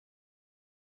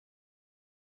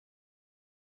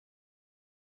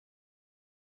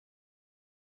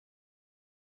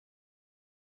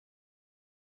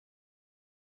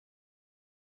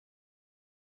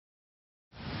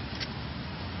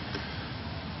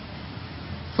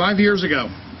5 years ago,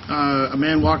 a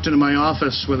man walked into my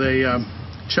office with a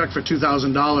check for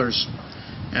 $2,000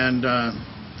 and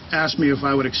asked me if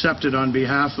I would accept it on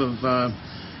behalf of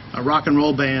a rock and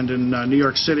roll band in New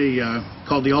York City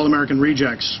called the All-American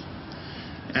Rejects.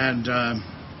 And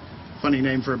funny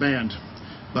name for a band,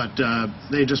 but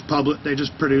they just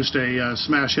produced a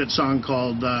smash hit song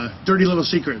called Dirty Little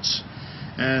Secrets,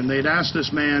 and they'd asked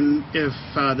this man if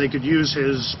they could use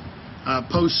his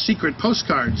PostSecret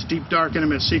postcards, deep, dark,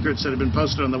 intimate secrets that had been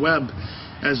posted on the web,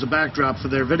 as the backdrop for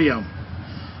their video.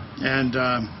 And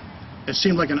it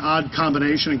seemed like an odd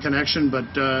combination and connection, but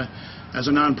as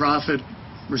a nonprofit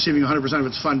receiving 100% of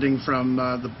its funding from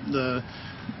the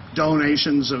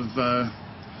donations of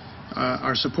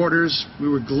our supporters, we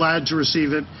were glad to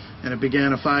receive it, and it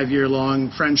began a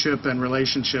 5-year-long friendship and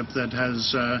relationship that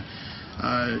has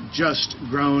just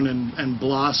grown and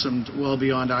blossomed well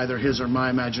beyond either his or my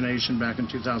imagination back in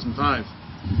 2005.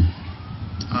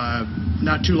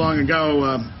 Not too long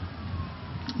ago,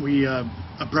 we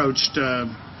approached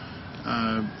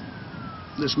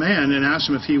this man and asked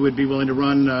him if he would be willing to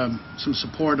run some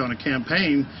support on a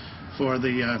campaign for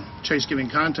the Chase Giving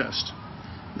contest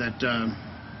that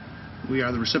we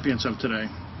are the recipients of today.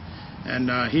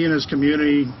 And he and his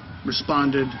community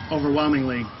responded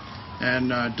overwhelmingly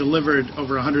and delivered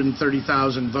over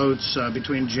 130,000 votes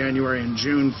between January and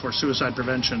June for suicide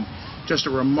prevention. Just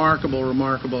a remarkable,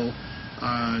 remarkable,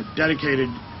 dedicated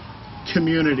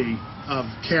community of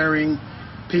caring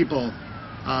people,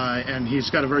 and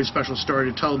he's got a very special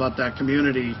story to tell about that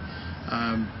community,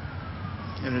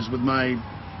 and is with my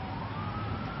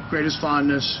greatest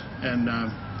fondness and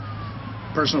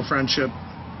personal friendship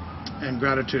and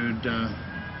gratitude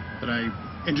that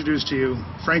I introduce to you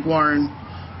Frank Warren,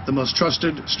 the most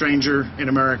trusted stranger in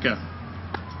America.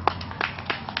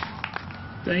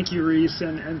 Thank you, Reese,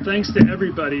 and thanks to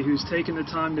everybody who's taken the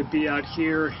time to be out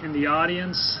here in the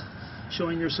audience,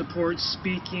 showing your support,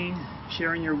 speaking,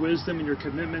 sharing your wisdom and your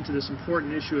commitment to this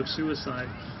important issue of suicide.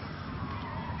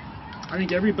 I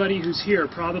think everybody who's here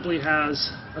probably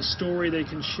has a story they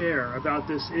can share about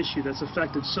this issue that's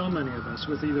affected so many of us,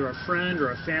 with either a friend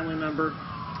or a family member.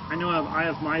 I know I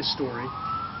have my story,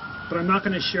 but I'm not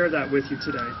going to share that with you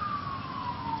today.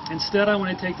 Instead, I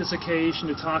want to take this occasion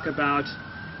to talk about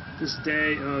this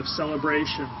day of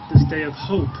celebration, this day of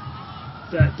hope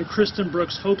that the Kristin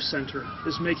Brooks Hope Center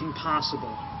is making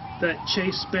possible, that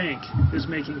Chase Bank is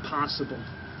making possible,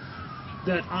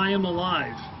 that I Am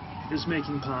Alive is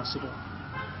making possible.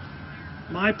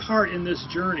 My part in this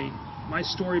journey, my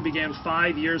story began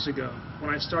 5 years ago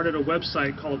when I started a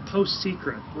website called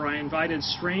PostSecret, where I invited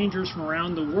strangers from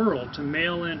around the world to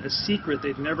mail in a secret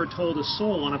they'd never told a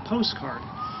soul on a postcard.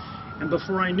 And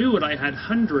before I knew it, I had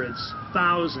hundreds,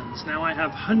 thousands. Now I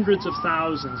have hundreds of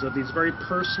thousands of these very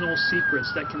personal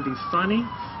secrets that can be funny,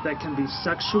 that can be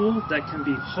sexual, that can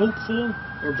be hopeful,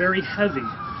 or very heavy.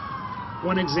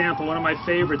 One example, one of my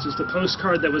favorites, is the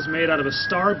postcard that was made out of a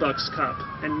Starbucks cup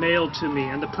and mailed to me,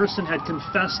 and the person had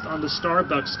confessed on the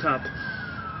Starbucks cup,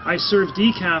 "I serve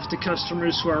decaf to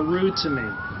customers who are rude to me."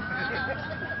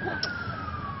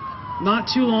 Not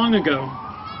too long ago,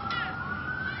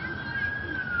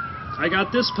 I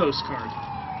got this postcard,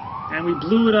 and we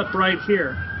blew it up right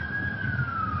here.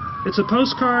 It's a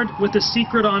postcard with a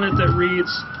secret on it that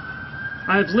reads,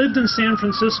 "I have lived in San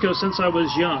Francisco since I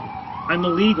was young. I'm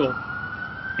illegal,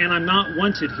 and I'm not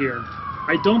wanted here.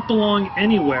 I don't belong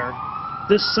anywhere.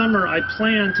 This summer I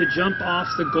plan to jump off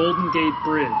the Golden Gate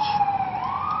Bridge."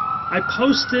 I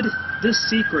posted this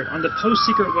secret on the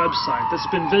PostSecret website that's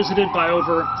been visited by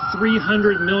over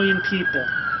 300 million people.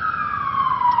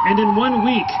 And in 1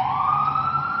 week,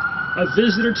 a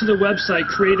visitor to the website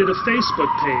created a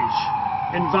Facebook page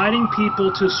inviting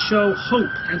people to show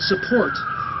hope and support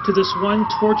to this one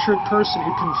tortured person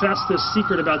who confessed this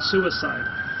secret about suicide.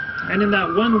 And in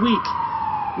that 1 week,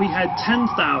 we had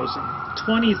 10,000,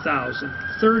 20,000,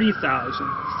 30,000,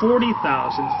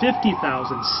 40,000,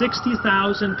 50,000,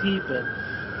 60,000 people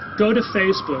go to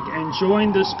Facebook and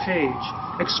join this page,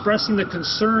 expressing the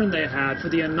concern they had for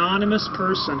the anonymous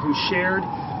person who shared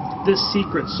this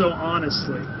secret so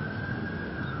honestly.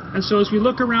 And so as we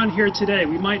look around here today,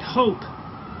 we might hope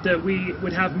that we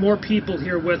would have more people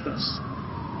here with us.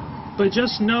 But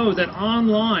just know that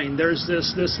online there's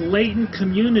this latent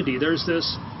community, there's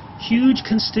this huge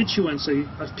constituency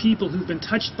of people who've been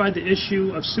touched by the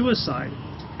issue of suicide.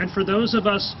 And for those of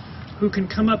us who can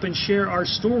come up and share our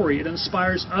story, it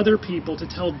inspires other people to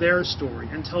tell their story,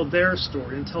 and tell their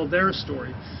story, and tell their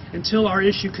story, until our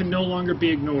issue can no longer be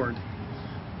ignored.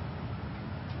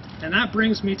 And that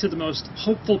brings me to the most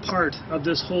hopeful part of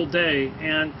this whole day.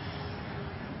 And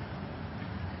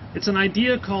It's an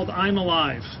idea called I'm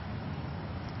Alive.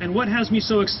 And what has me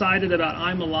so excited about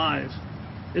I'm Alive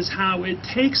is how it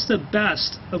takes the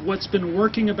best of what's been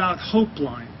working about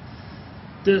Hopeline,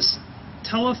 this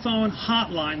telephone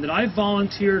hotline that I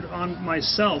volunteered on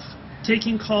myself,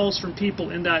 taking calls from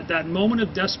people in that moment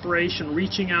of desperation,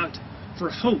 reaching out for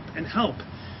hope and help.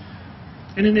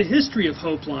 And in the history of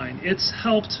Hopeline, it's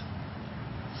helped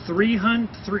 3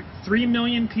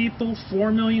 million people,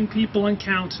 4 million people and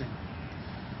counting.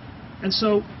 And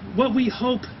so what we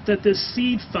hope that this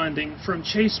seed funding from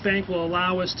Chase Bank will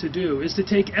allow us to do is to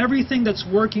take everything that's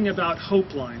working about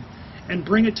Hopeline and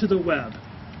bring it to the web,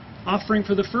 offering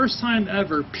for the first time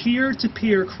ever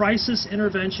peer-to-peer crisis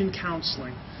intervention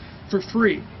counseling for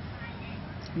free,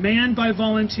 manned by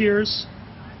volunteers,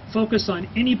 focused on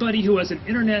anybody who has an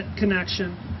internet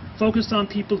connection, focused on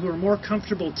people who are more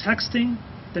comfortable texting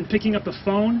than picking up a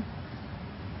phone.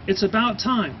 It's about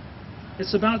time.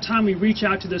 It's about time we reach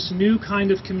out to this new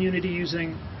kind of community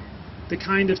using the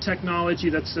kind of technology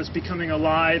that's becoming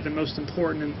alive and most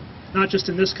important, not just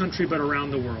in this country, but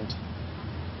around the world.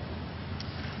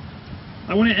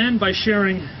 I want to end by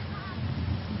sharing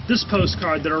this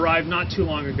postcard that arrived not too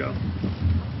long ago.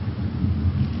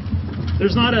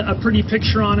 There's not a pretty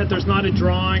picture on it, there's not a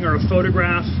drawing or a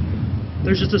photograph.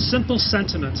 There's just a simple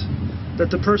sentiment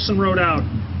that the person wrote out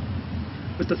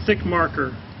with a thick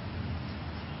marker.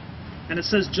 And it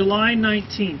says, July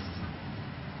 19th,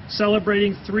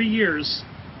 celebrating 3 years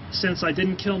since I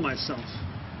didn't kill myself.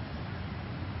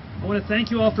 I want to thank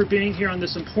you all for being here on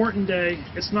this important day.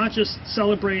 It's not just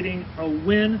celebrating a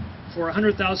win for a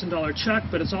 $100,000 check,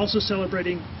 but it's also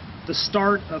celebrating the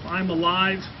start of I'm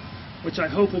Alive, which I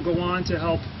hope will go on to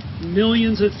help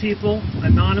millions of people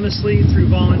anonymously through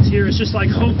volunteers, just like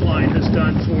Hopeline has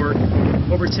done for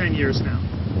over 10 years now.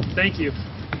 Thank you.